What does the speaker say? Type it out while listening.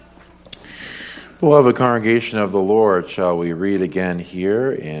Beloved congregation of the Lord, shall we read again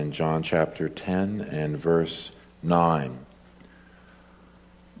here in John chapter 10 and verse 9.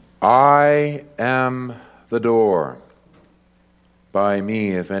 I am the door. By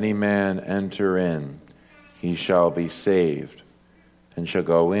me, if any man enter in, he shall be saved, and shall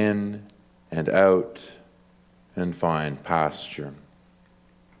go in and out and find pasture.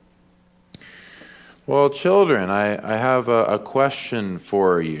 Well, children, I have a question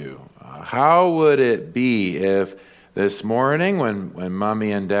for you. How would it be if this morning when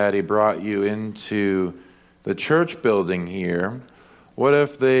Mommy and Daddy brought you into the church building here, what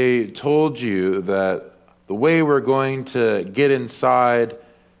if they told you that the way we're going to get inside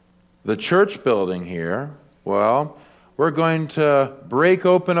the church building here, well, we're going to break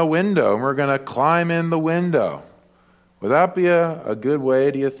open a window and we're going to climb in the window. Would that be a good way,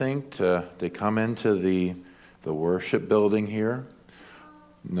 do you think, to come into the worship building here?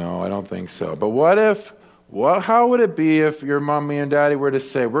 No, I don't think so. But how would it be if your mommy and daddy were to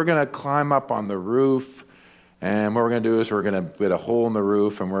say, we're going to climb up on the roof, and what we're going to do is we're going to put a hole in the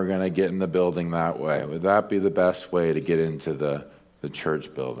roof and we're going to get in the building that way? Would that be the best way to get into the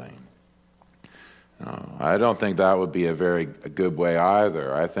church building? No, I don't think that would be a good way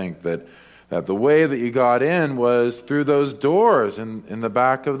either. I think that the way that you got in was through those doors in the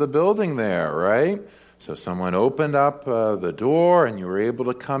back of the building there, right? So someone opened up the door and you were able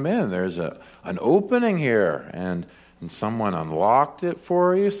to come in. There's an opening here, and someone unlocked it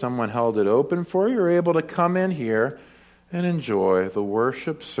for you. Someone held it open for you. You're able to come in here and enjoy the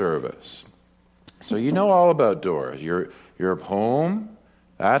worship service. So you know all about doors. Your home,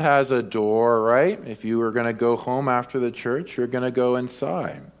 that has a door, right? If you were going to go home after the church, you're going to go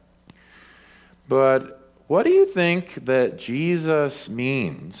inside. But what do you think that Jesus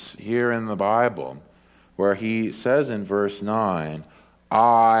means here in the Bible, where he says in verse 9,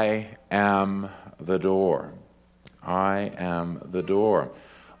 I am the door. I am the door.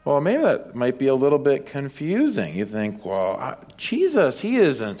 Well, maybe that might be a little bit confusing. You think, well, Jesus, he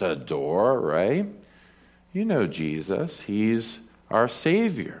isn't a door, right? You know Jesus. He's our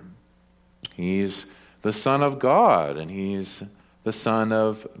Savior. He's the Son of God, and he's the Son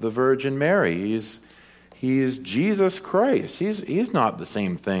of the Virgin Mary. He's Jesus Christ. He's not the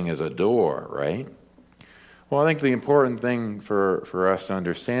same thing as a door, right? Well, I think the important thing for us to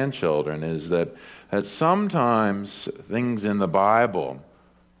understand, children, is that sometimes things in the Bible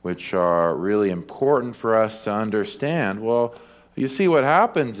which are really important for us to understand, well, you see what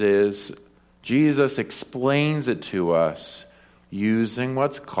happens is Jesus explains it to us using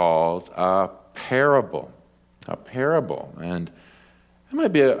what's called a parable. A parable. And it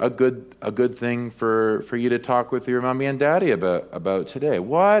might be a good thing for you to talk with your mommy and daddy about today.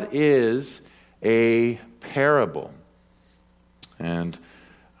 What is a parable? And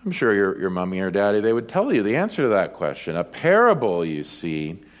I'm sure your mommy or daddy, they would tell you the answer to that question. A parable, you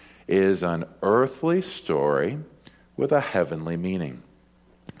see, is an earthly story with a heavenly meaning.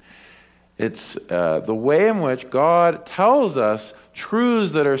 It's the way in which God tells us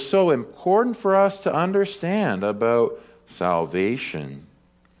truths that are so important for us to understand about salvation,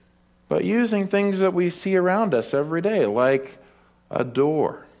 but using things that we see around us every day, like a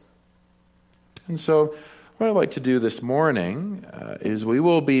door. And so what I'd like to do this morning is we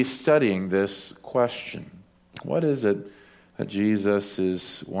will be studying this question. What is it that Jesus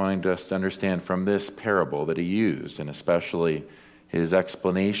is wanting us to understand from this parable that he used, and especially his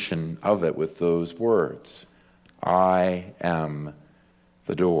explanation of it with those words? I am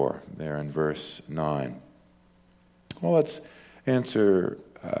the door, there in verse 9. Well, let's answer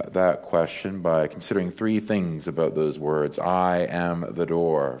that question by considering three things about those words. I am the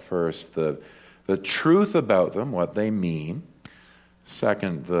door. First, the truth about them, what they mean.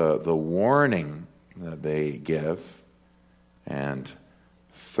 Second, the warning that they give. And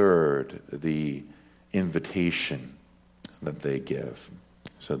third, the invitation that they give.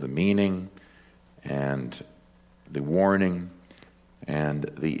 So the meaning and the warning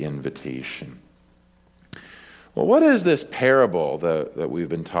and the invitation. Well, what is this parable that we've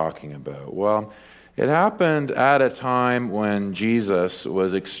been talking about? Well, it happened at a time when Jesus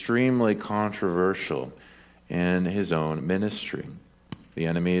was extremely controversial in his own ministry. The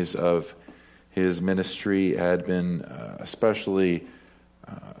enemies of his ministry had been especially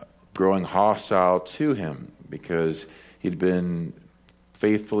growing hostile to him because he'd been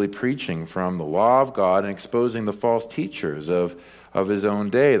faithfully preaching from the law of God and exposing the false teachers of his own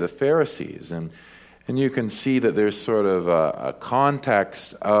day, the Pharisees. And you can see that there's sort of a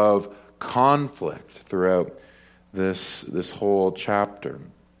context of conflict throughout this whole chapter.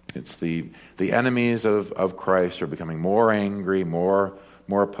 It's the enemies of Christ are becoming more angry, more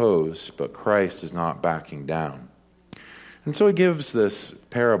more opposed, but Christ is not backing down. And so he gives this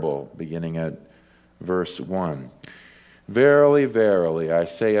parable beginning at verse 1. Verily, verily, I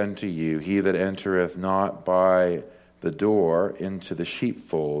say unto you, he that entereth not by the door into the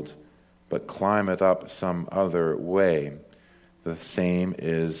sheepfold, but climbeth up some other way, the same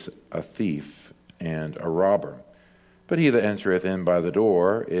is a thief and a robber. But he that entereth in by the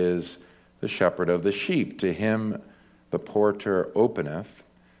door is the shepherd of the sheep. To him the porter openeth,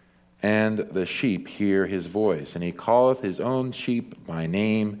 and the sheep hear his voice. And he calleth his own sheep by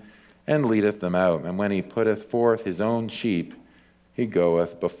name, and leadeth them out. And when he putteth forth his own sheep, he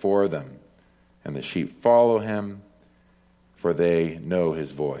goeth before them. And the sheep follow him, for they know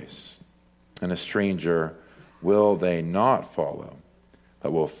his voice. And a stranger will they not follow,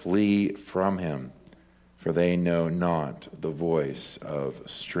 but will flee from him, for they know not the voice of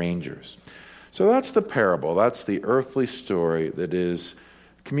strangers. So that's the parable. That's the earthly story that is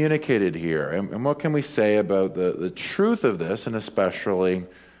communicated here. And what can we say about the truth of this, and especially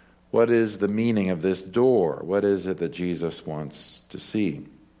what is the meaning of this door? What is it that Jesus wants to see?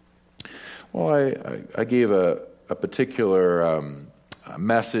 Well, I gave a particular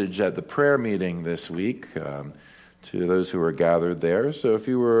message at the prayer meeting this week to those who were gathered there. So if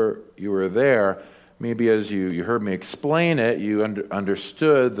you were there, maybe as you heard me explain it, you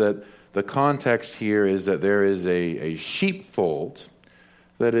understood that the context here is that there is a sheepfold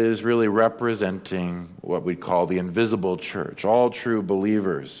that is really representing what we call the invisible church, all true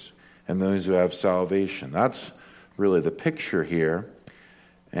believers and those who have salvation. That's really the picture here.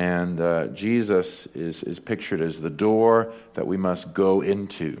 And Jesus is pictured as the door that we must go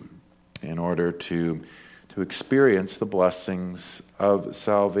into in order to experience the blessings of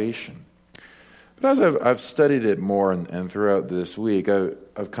salvation. But as I've studied it more and throughout this week,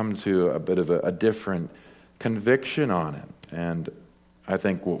 I've come to a bit of a different conviction on it. And I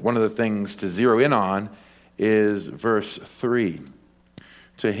think one of the things to zero in on is verse 3.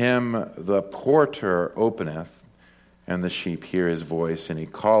 To him the porter openeth, and the sheep hear his voice, and he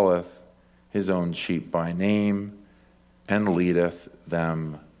calleth his own sheep by name, and leadeth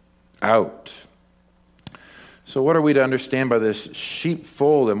them out. So what are we to understand by this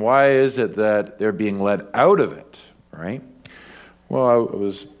sheepfold, and why is it that they're being led out of it, right? Well, I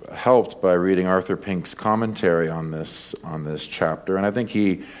was helped by reading Arthur Pink's commentary on this chapter, and I think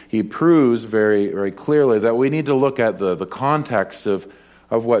he proves very, very clearly that we need to look at the context of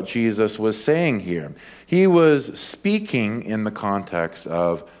what Jesus was saying here. He was speaking in the context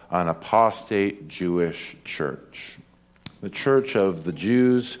of an apostate Jewish church. The church of the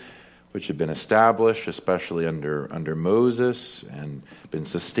Jews, which had been established, especially under Moses, and been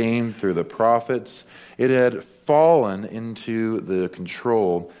sustained through the prophets, it had fallen into the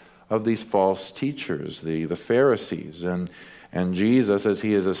control of these false teachers, the Pharisees. And Jesus, as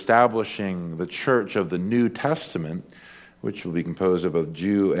he is establishing the church of the New Testament, which will be composed of both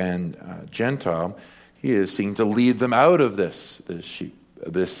Jew and Gentile, he is seeking to lead them out of this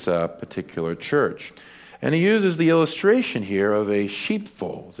particular church. And he uses the illustration here of a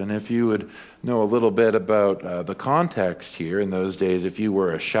sheepfold. And if you would know a little bit about the context here, in those days, if you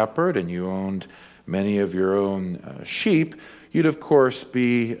were a shepherd and you owned many of your own sheep, you'd of course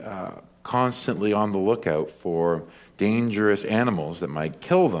be constantly on the lookout for dangerous animals that might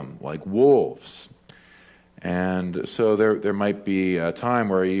kill them, like wolves. And so there might be a time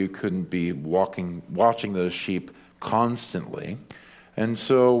where you couldn't be watching those sheep constantly. And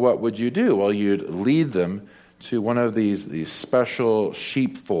so what would you do? Well, you'd lead them to one of these special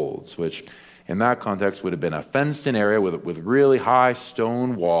sheepfolds, which in that context would have been a fenced-in area with really high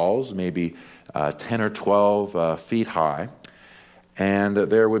stone walls, maybe 10 or 12 feet high. And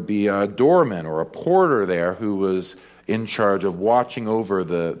there would be a doorman or a porter there who was in charge of watching over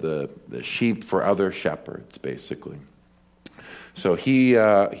the sheep for other shepherds, basically. So he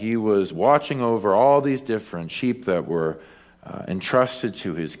was watching over all these different sheep that were entrusted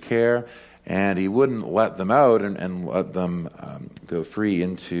to his care, and he wouldn't let them out and let them go free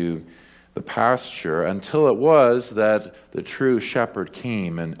into the pasture until it was that the true shepherd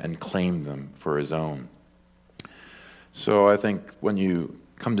came and claimed them for his own. So I think when you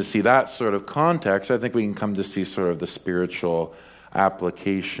come to see that sort of context, I think we can come to see sort of the spiritual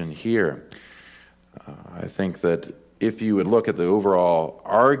application here. I think that if you would look at the overall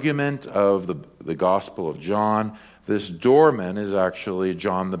argument of the Gospel of John, this doorman is actually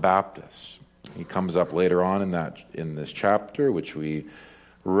John the Baptist. He comes up later on in this chapter, which we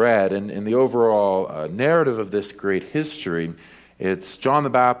read. And in the overall narrative of this great history, it's John the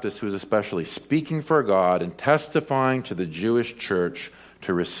Baptist who is especially speaking for God and testifying to the Jewish church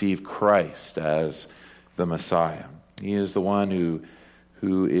to receive Christ as the Messiah. He is the one who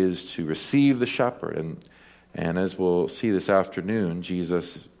who is to receive the shepherd. And as we'll see this afternoon,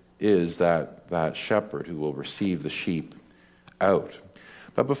 Jesus is that shepherd who will receive the sheep out.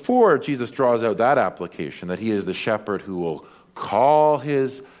 But before Jesus draws out that application, that he is the shepherd who will call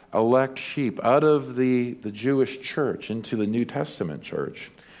his elect sheep out of the Jewish church into the New Testament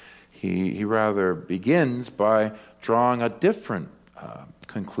church, he rather begins by drawing a different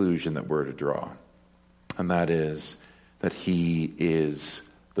conclusion that we're to draw. And that is that he is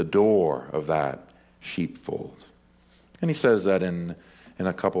the door of that sheepfold. And he says that in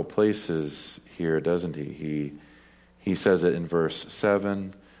a couple places here, doesn't he? He says it in verse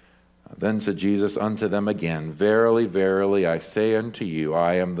 7. Then said Jesus unto them again, Verily, verily, I say unto you,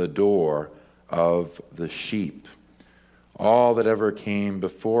 I am the door of the sheep. All that ever came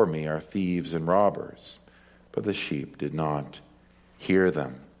before me are thieves and robbers, but the sheep did not hear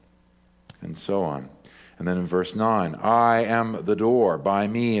them. And so on. And then in verse 9, I am the door. By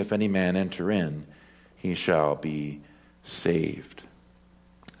me, if any man enter in, he shall be saved.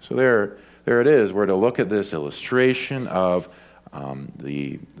 So there it is. We're to look at this illustration of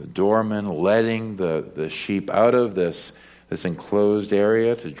the doorman letting the sheep out of this enclosed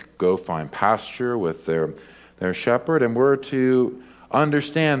area to go find pasture with their shepherd. And we're to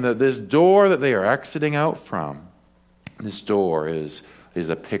understand that this door that they are exiting out from, this door is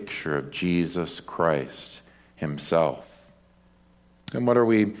a picture of Jesus Christ himself. And what are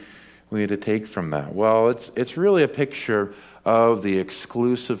we to take from that? Well, it's really a picture of the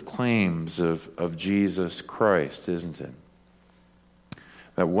exclusive claims of Jesus Christ, isn't it?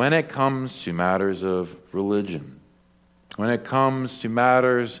 That when it comes to matters of religion, when it comes to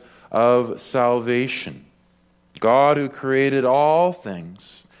matters of salvation, God who created all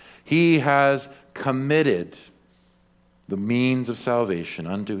things, he has committed the means of salvation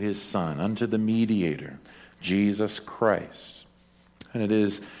unto his Son, unto the mediator, Jesus Christ. And it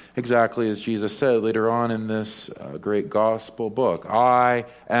is exactly as Jesus said later on in this great gospel book, I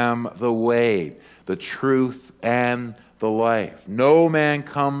am the way, the truth, and the life. No man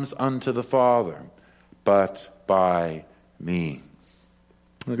comes unto the Father but by me.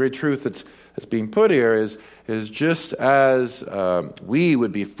 And the great truth that's being put here is just as we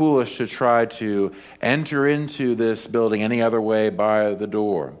would be foolish to try to enter into this building any other way by the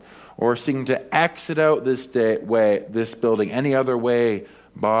door, or seeking to exit out this building any other way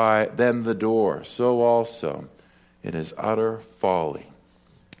than the door, so also it is utter folly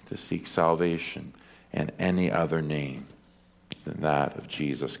to seek salvation in any other name than that of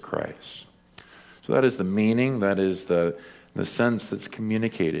Jesus Christ. So that is the meaning, that is the sense that's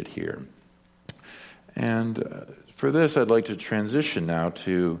communicated here. And for this, I'd like to transition now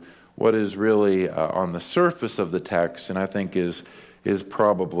to what is really on the surface of the text, and I think is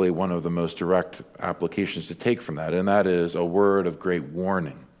probably one of the most direct applications to take from that, and that is a word of great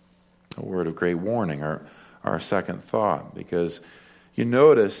warning. A word of great warning, our second thought, because you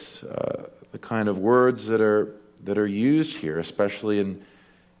notice the kind of words that are used here, especially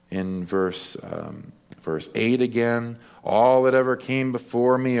in verse 8 again. All that ever came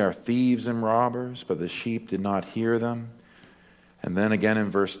before me are thieves and robbers, but the sheep did not hear them. And then again in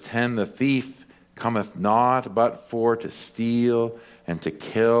verse 10, the thief cometh not but for to steal and to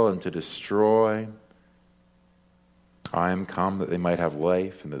kill and to destroy. I am come that they might have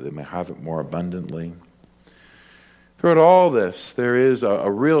life and that they may have it more abundantly. Throughout all this, there is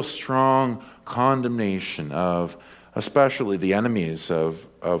a real strong condemnation of especially the enemies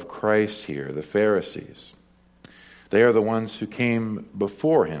of Christ here, the Pharisees. They are the ones who came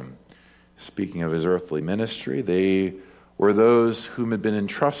before him. Speaking of his earthly ministry, they were those whom had been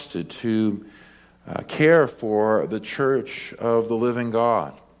entrusted to care for the church of the living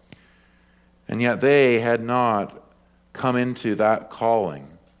God. And yet they had not come into that calling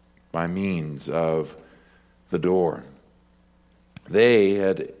by means of the door. They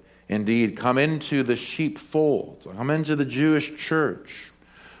had indeed come into the sheepfold, come into the Jewish church,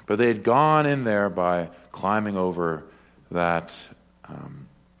 but they had gone in there by climbing over that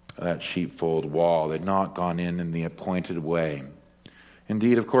sheepfold wall. They had not gone in the appointed way.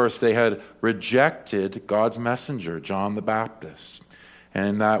 Indeed, of course, they had rejected God's messenger, John the Baptist. And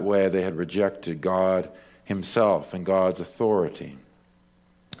in that way, they had rejected God himself and God's authority.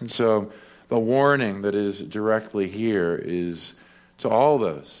 And so the warning that is directly here is to all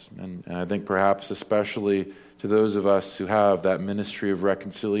those, and I think perhaps especially to those of us who have that ministry of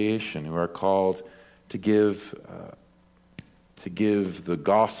reconciliation, who are called to give the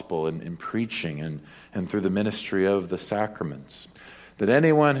gospel in preaching and through the ministry of the sacraments, that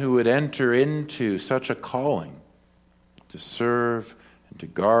anyone who would enter into such a calling to serve and to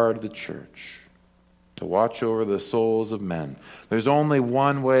guard the church to watch over the souls of men. There's only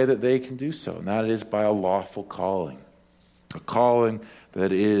one way that they can do so, and that is by a lawful calling. A calling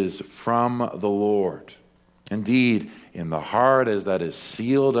that is from the Lord. Indeed, in the heart as that is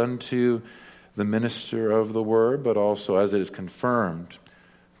sealed unto the minister of the word, but also as it is confirmed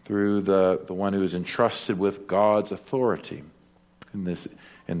through the one who is entrusted with God's authority.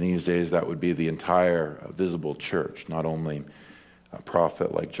 In these days, that would be the entire visible church, not only a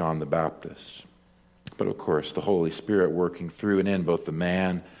prophet like John the Baptist, but of course the Holy Spirit working through and in both the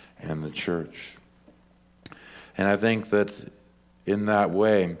man and the church. And I think that in that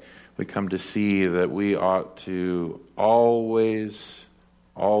way, we come to see that we ought to always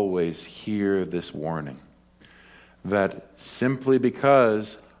hear this warning. That simply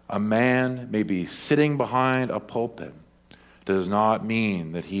because a man may be sitting behind a pulpit does not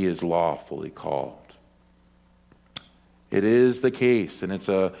mean that he is lawfully called. It is the case, and it's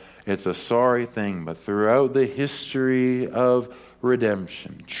a sorry thing, but throughout the history of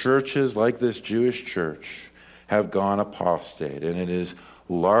redemption, churches like this Jewish church have gone apostate, and it has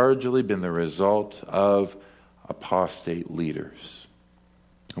largely been the result of apostate leaders.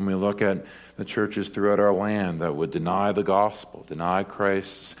 When we look at the churches throughout our land that would deny the gospel, deny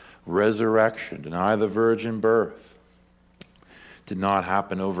Christ's resurrection, deny the virgin birth, did not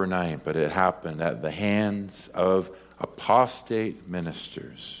happen overnight, but it happened at the hands of apostate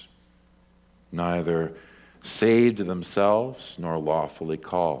ministers, neither saved themselves nor lawfully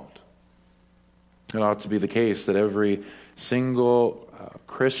called. It ought to be the case that every single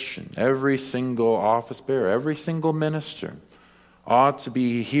Christian, every single office bearer, every single minister ought to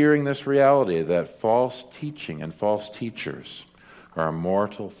be hearing this reality that false teaching and false teachers are a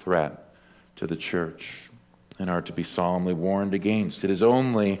mortal threat to the church and are to be solemnly warned against. It is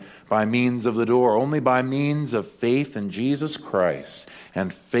only by means of the door, only by means of faith in Jesus Christ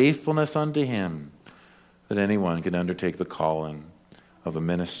and faithfulness unto him that anyone can undertake the calling of a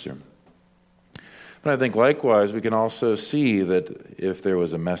minister. But I think likewise we can also see that if there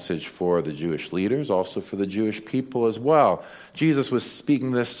was a message for the Jewish leaders, also for the Jewish people as well. Jesus was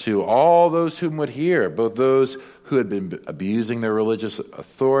speaking this to all those whom would hear, both those who had been abusing their religious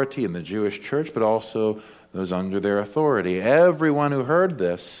authority in the Jewish church, but also those under their authority. Everyone who heard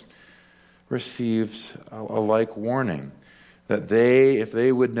this received a like warning, that if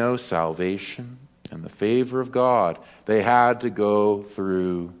they would know salvation and the favor of God, they had to go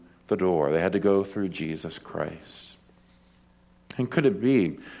through the door. They had to go through Jesus Christ. And could it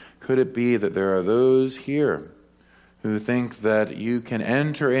be that there are those here who think that you can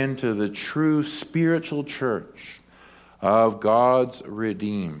enter into the true spiritual church of God's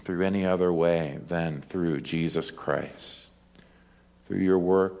redeemed through any other way than through Jesus Christ? Through your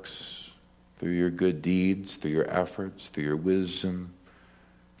works, through your good deeds, through your efforts, through your wisdom,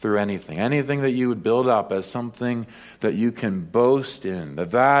 through anything that you would build up as something that you can boast in,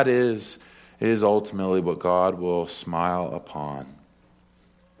 that is ultimately what God will smile upon.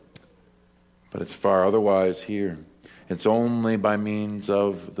 But it's far otherwise here. It's only by means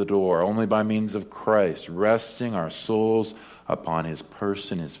of the door, only by means of Christ, resting our souls upon his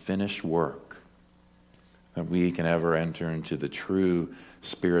person, his finished work, that we can ever enter into the true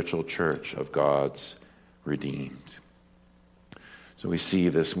spiritual church of God's redeemed. So we see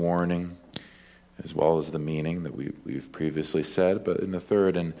this warning as well as the meaning that we've previously said. But in the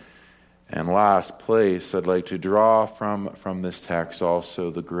third and last place, I'd like to draw from this text also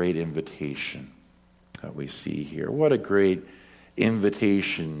the great invitation that we see here. What a great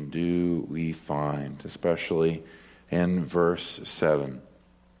invitation do we find, especially in verse 9.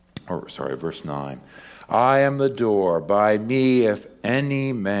 I am the door. By me, if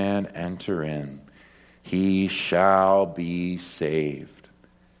any man enter in, he shall be saved,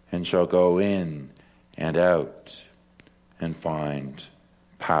 and shall go in and out and find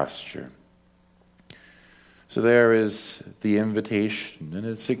pasture. So there is the invitation, and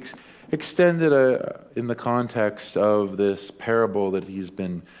it's extended in the context of this parable that he's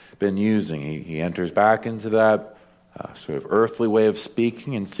been using. He enters back into that sort of earthly way of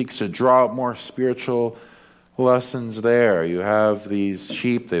speaking and seeks to draw out more spiritual lessons there. You have these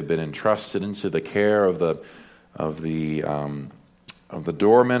sheep; they've been entrusted into the care of the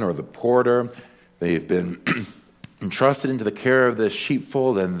doorman or the porter. They've been entrusted into the care of this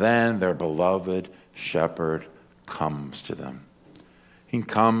sheepfold, and then their beloved shepherd comes to them. He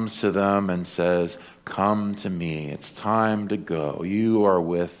comes to them and says, "Come to me. It's time to go. You are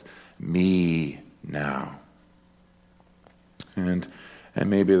with me now." And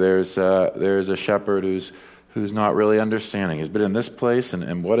maybe there's a shepherd who's not really understanding. He's been in this place,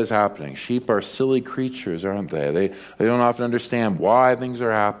 and what is happening? Sheep are silly creatures, aren't they? They don't often understand why things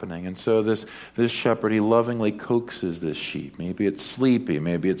are happening. And so this shepherd, he lovingly coaxes this sheep. Maybe it's sleepy,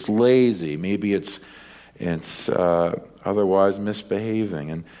 maybe it's lazy, maybe it's otherwise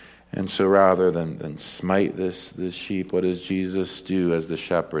misbehaving. And so rather than smite this sheep, what does Jesus do as the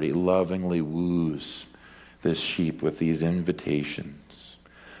shepherd? He lovingly woos this sheep with these invitations.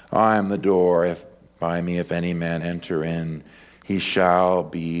 I am the door. By me, if any man enter in, he shall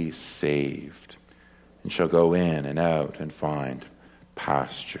be saved, and shall go in and out and find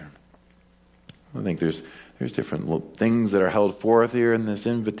pasture. I think there's different things that are held forth here in this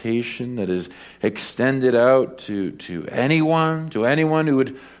invitation that is extended out to anyone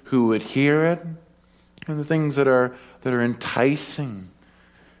who would hear it, and the things that are enticing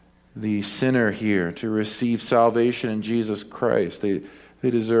the sinner here to receive salvation in Jesus Christ. They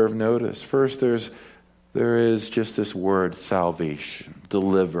deserve notice. First, there is just this word, salvation,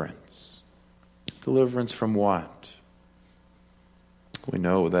 deliverance. Deliverance from what? We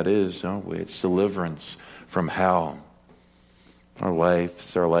know what that is, don't we? It's deliverance from hell. Our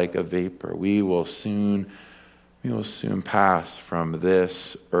lives are like a vapor. We will soon pass from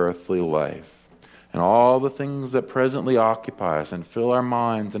this earthly life. And all the things that presently occupy us and fill our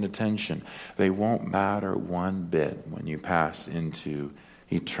minds and attention, they won't matter one bit when you pass into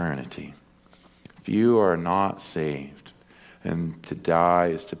eternity. If you are not saved, and to die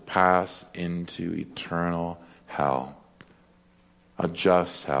is to pass into eternal hell, a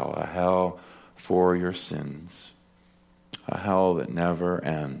just hell, a hell for your sins, a hell that never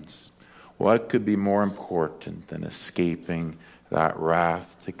ends. What could be more important than escaping that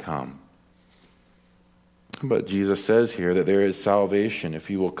wrath to come? But Jesus says here that there is salvation if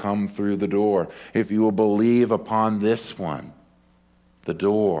you will come through the door, if you will believe upon this one, the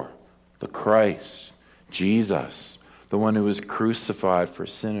door, the Christ, Jesus, the one who was crucified for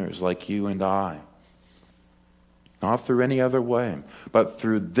sinners like you and I. Not through any other way, but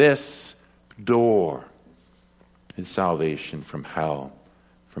through this door is salvation from hell,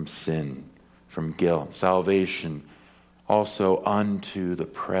 from sin, from guilt. Salvation also unto the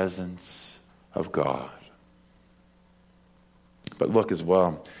presence of God. But look as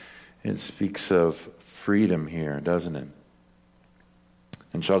well, it speaks of freedom here, doesn't it?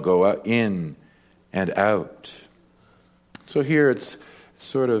 And shall go in and out. So here it's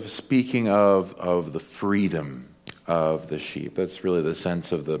sort of speaking of the freedom of the sheep. That's really the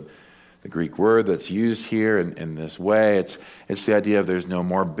sense of the Greek word that's used here in this way. It's the idea of there's no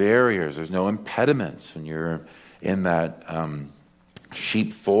more barriers, there's no impediments. When you're in that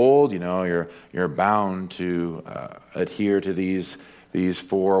sheepfold, you're bound to adhere to these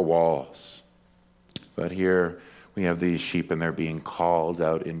four walls. But here we have these sheep, and they're being called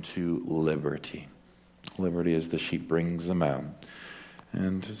out into liberty. Liberty as the sheep brings them out.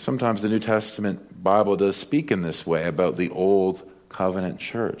 And sometimes the New Testament Bible does speak in this way about the old covenant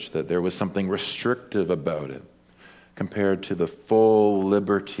church, that there was something restrictive about it compared to the full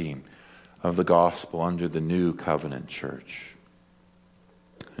liberty of the gospel under the new covenant church.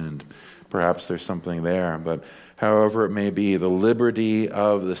 And perhaps there's something there, but however it may be, the liberty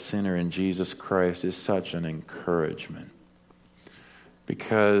of the sinner in Jesus Christ is such an encouragement.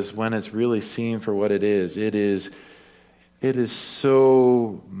 Because when it's really seen for what it is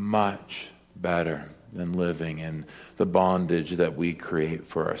so much better than living in the bondage that we create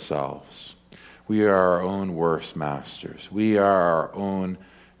for ourselves. We are our own worst masters. We are our own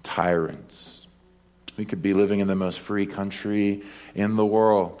tyrants. We could be living in the most free country in the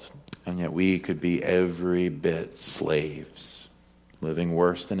world, and yet we could be every bit slaves, living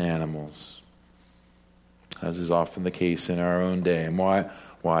worse than animals, as is often the case in our own day. And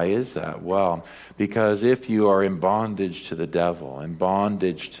why is that? Well, because if you are in bondage to the devil, in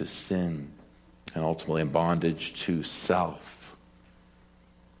bondage to sin, and ultimately in bondage to self,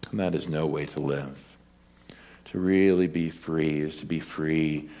 and that is no way to live. To really be free is to be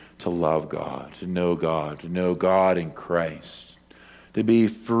free to love God, to know God in Christ, to be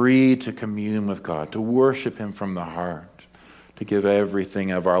free to commune with God, to worship Him from the heart, to give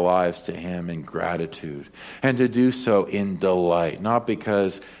everything of our lives to Him in gratitude, and to do so in delight, not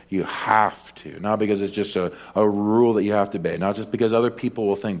because you have to, not because it's just a rule that you have to obey, not just because other people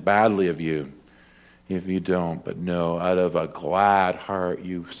will think badly of you if you don't, but no, out of a glad heart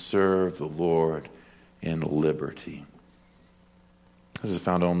you serve the Lord in liberty. This is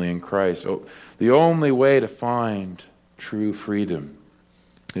found only in Christ. The only way to find true freedom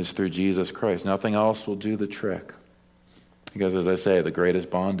is through Jesus Christ. Nothing else will do the trick. Because, as I say, the greatest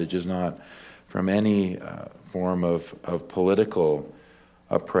bondage is not from any form of political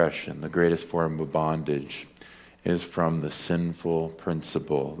oppression, the greatest form of bondage, is from the sinful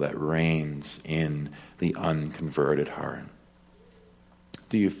principle that reigns in the unconverted heart.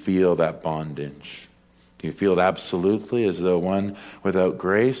 Do you feel that bondage? Do you feel it absolutely as though one without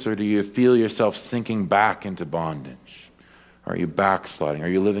grace, or do you feel yourself sinking back into bondage? Are you backsliding? Are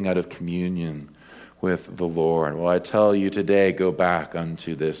you living out of communion with the Lord? Well, I tell you today, go back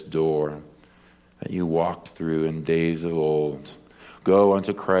unto this door that you walked through in days of old. Go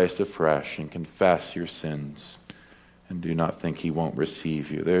unto Christ afresh and confess your sins. And do not think he won't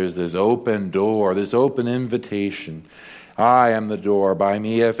receive you. There's this open door, this open invitation. I am the door. By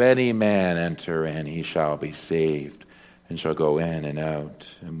me, if any man enter in, he shall be saved and shall go in and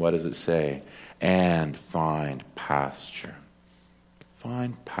out. And what does it say? And find pasture.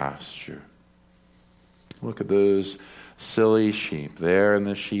 Find pasture. Look at those silly sheep there in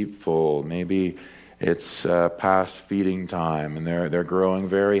the sheepfold. Maybe it's past feeding time, and they're growing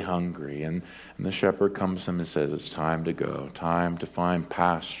very hungry. And the shepherd comes to them and says, it's time to go, time to find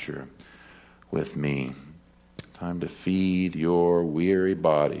pasture with me. Time to feed your weary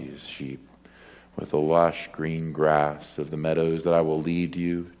bodies, sheep, with the lush green grass of the meadows that I will lead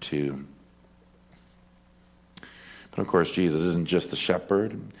you to. But of course, Jesus isn't just the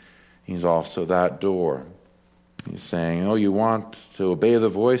shepherd. He's also that door. He's saying, oh, you want to obey the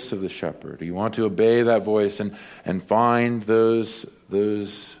voice of the shepherd. You want to obey that voice and find those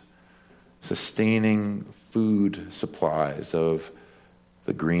sustaining food supplies of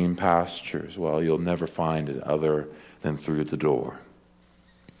the green pastures. Well, you'll never find it other than through the door.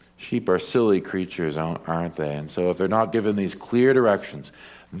 Sheep are silly creatures, aren't they? And so if they're not given these clear directions,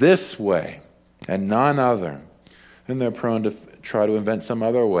 this way and none other, then they're prone to try to invent some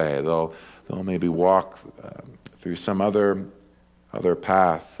other way. They'll maybe walk through some other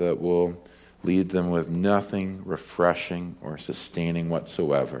path that will lead them with nothing refreshing or sustaining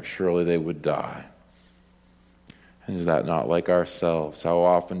whatsoever. Surely they would die. And is that not like ourselves? How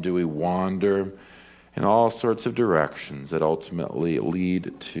often do we wander in all sorts of directions that ultimately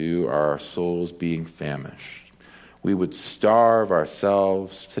lead to our souls being famished? We would starve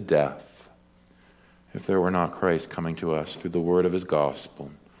ourselves to death if there were not Christ coming to us through the word of his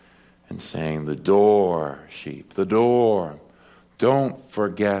gospel and saying, the door, sheep, the door. Don't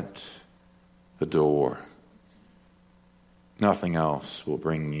forget the door. Nothing else will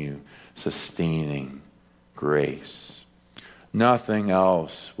bring you sustaining grace. Nothing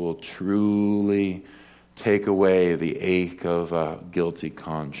else will truly take away the ache of a guilty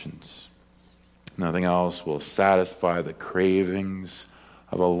conscience. Nothing else will satisfy the cravings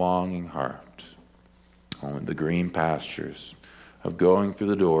of a longing heart. Only the green pastures of going through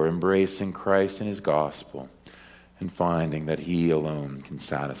the door, embracing Christ and his gospel, and finding that he alone can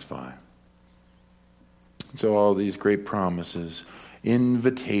satisfy. And so all these great promises,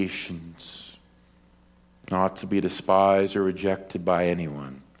 invitations, not to be despised or rejected by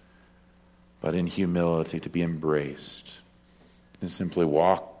anyone, but in humility to be embraced. And simply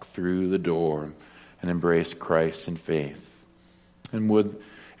walk through the door and embrace Christ in faith. And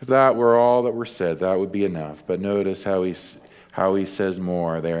if that were all that were said, that would be enough. But notice how he says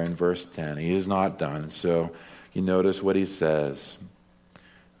more there in verse 10. He is not done. So you notice what he says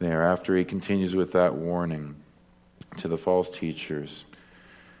there after he continues with that warning to the false teachers.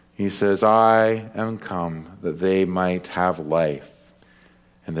 He says, I am come that they might have life,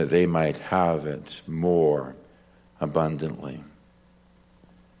 and that they might have it more abundantly.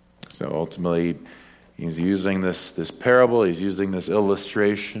 So ultimately, he's using this parable, he's using this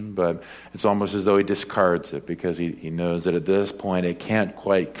illustration, but it's almost as though he discards it because he knows that at this point it can't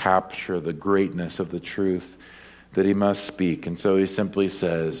quite capture the greatness of the truth that he must speak. And so he simply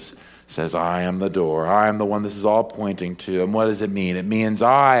says, I am the door. I am the one this is all pointing to. And what does it mean? It means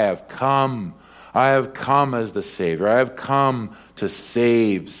I have come. I have come as the Savior. I have come to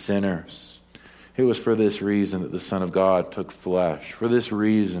save sinners. It was for this reason that the Son of God took flesh. For this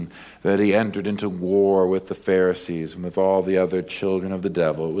reason that he entered into war with the Pharisees and with all the other children of the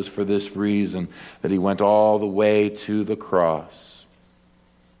devil. It was for this reason that he went all the way to the cross.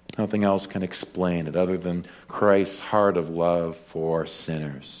 Nothing else can explain it other than Christ's heart of love for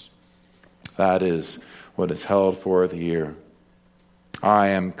sinners. That is what is held forth here. I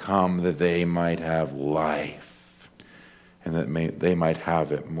am come that they might have life, and that they might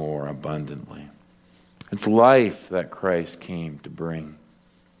have it more abundantly. It's life that Christ came to bring.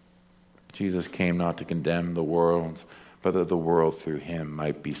 Jesus came not to condemn the world, but that the world through him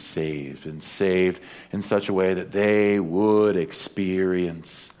might be saved, and saved in such a way that they would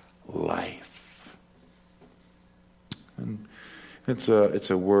experience life. And It's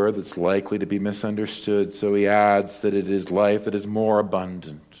a word that's likely to be misunderstood, so he adds that it is life that is more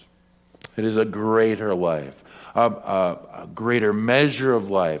abundant. It is a greater life, a greater measure of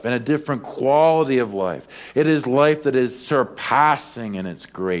life, and a different quality of life. It is life that is surpassing in its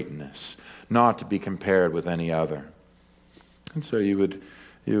greatness, not to be compared with any other. And so you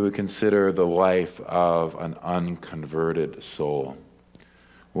would consider the life of an unconverted soul.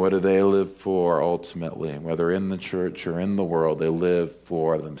 What do they live for ultimately? Whether in the church or in the world, they live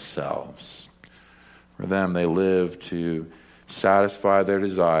for themselves. For them, they live to satisfy their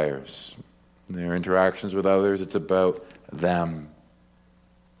desires. In their interactions with others, it's about them.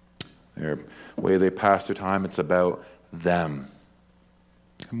 Their way they pass their time, it's about them.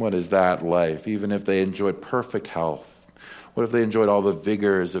 And what is that life? Even if they enjoyed perfect health, what if they enjoyed all the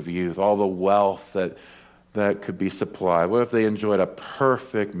vigors of youth, all the wealth that could be supplied? What if they enjoyed a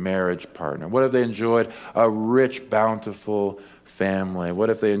perfect marriage partner? What if they enjoyed a rich, bountiful family? What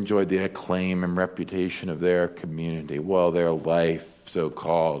if they enjoyed the acclaim and reputation of their community? Well, their life,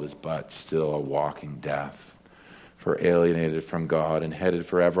 so-called, is but still a walking death, for alienated from God and headed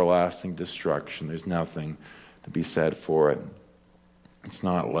for everlasting destruction. There's nothing to be said for it. It's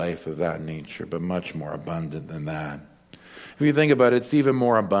not life of that nature, but much more abundant than that. If you think about it, it's even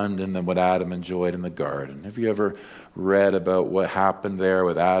more abundant than what Adam enjoyed in the garden. Have you ever read about what happened there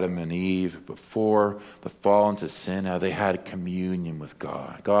with Adam and Eve before the fall into sin, how they had communion with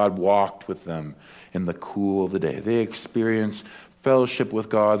God? God walked with them in the cool of the day. They experienced fellowship with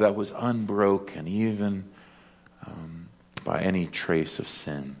God that was unbroken, even by any trace of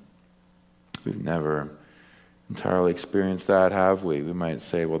sin. We've never entirely experienced that, have we? We might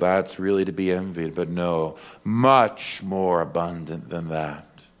say, well, that's really to be envied, but no, much more abundant than that.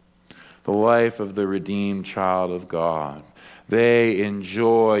 The life of the redeemed child of God. They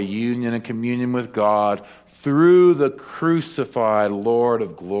enjoy union and communion with God through the crucified Lord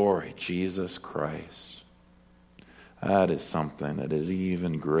of glory, Jesus Christ. That is something that is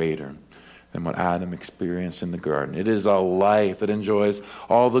even greater than what Adam experienced in the garden. It is a life that enjoys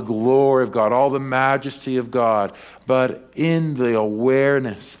all the glory of God, all the majesty of God, but in the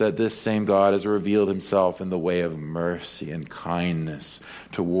awareness that this same God has revealed himself in the way of mercy and kindness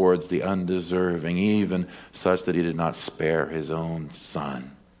towards the undeserving, even such that he did not spare his own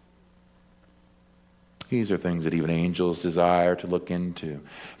son. These are things that even angels desire to look into.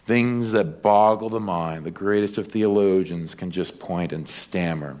 Things that boggle the mind. The greatest of theologians can just point and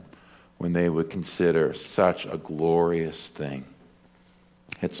stammer when they would consider such a glorious thing.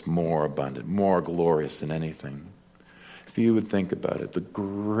 It's more abundant, more glorious than anything. If you would think about it, the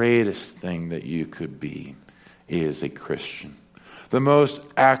greatest thing that you could be is a Christian. The most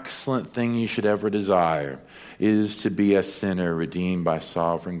excellent thing you should ever desire is to be a sinner redeemed by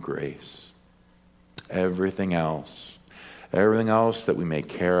sovereign grace. Everything else that we may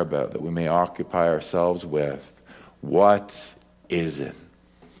care about, that we may occupy ourselves with, what is it?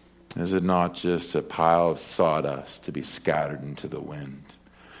 Is it not just a pile of sawdust to be scattered into the wind,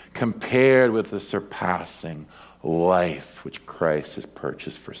 compared with the surpassing life which Christ has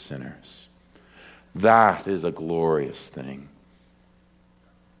purchased for sinners? That is a glorious thing.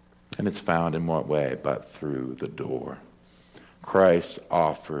 And it's found in what way? But through the door. Christ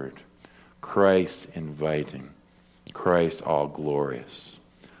offered, Christ inviting, Christ all glorious.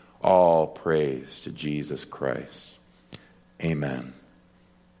 All praise to Jesus Christ. Amen.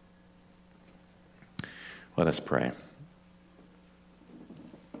 Let us pray.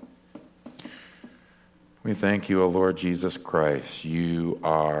 We thank you, O Lord Jesus Christ. You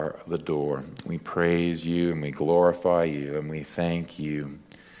are the door. We praise you and we glorify you and we thank you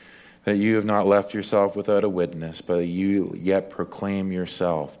that you have not left yourself without a witness, but that you yet proclaim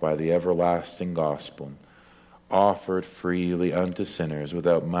yourself by the everlasting gospel, offered freely unto sinners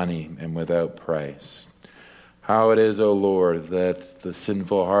without money and without price. How it is, O Lord, that the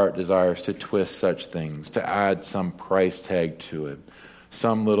sinful heart desires to twist such things, to add some price tag to it,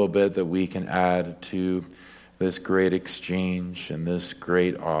 some little bit that we can add to this great exchange and this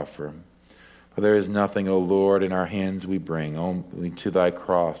great offer. For there is nothing, O Lord, in our hands we bring, only to thy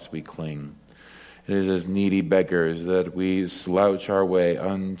cross we cling. It is as needy beggars that we slouch our way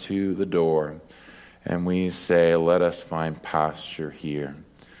unto the door, and we say, let us find pasture here.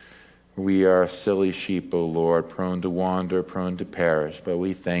 We are silly sheep, O Lord, prone to wander, prone to perish, but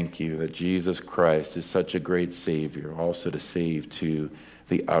we thank you that Jesus Christ is such a great Savior, also to save to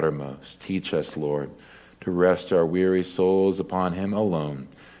the uttermost. Teach us, Lord, to rest our weary souls upon him alone,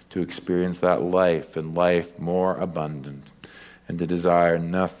 to experience that life and life more abundant, and to desire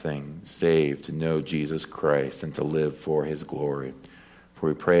nothing save to know Jesus Christ and to live for his glory. For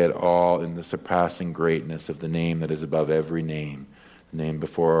we pray it all in the surpassing greatness of the name that is above every name, name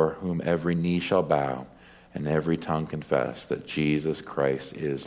before whom every knee shall bow and every tongue confess that Jesus Christ is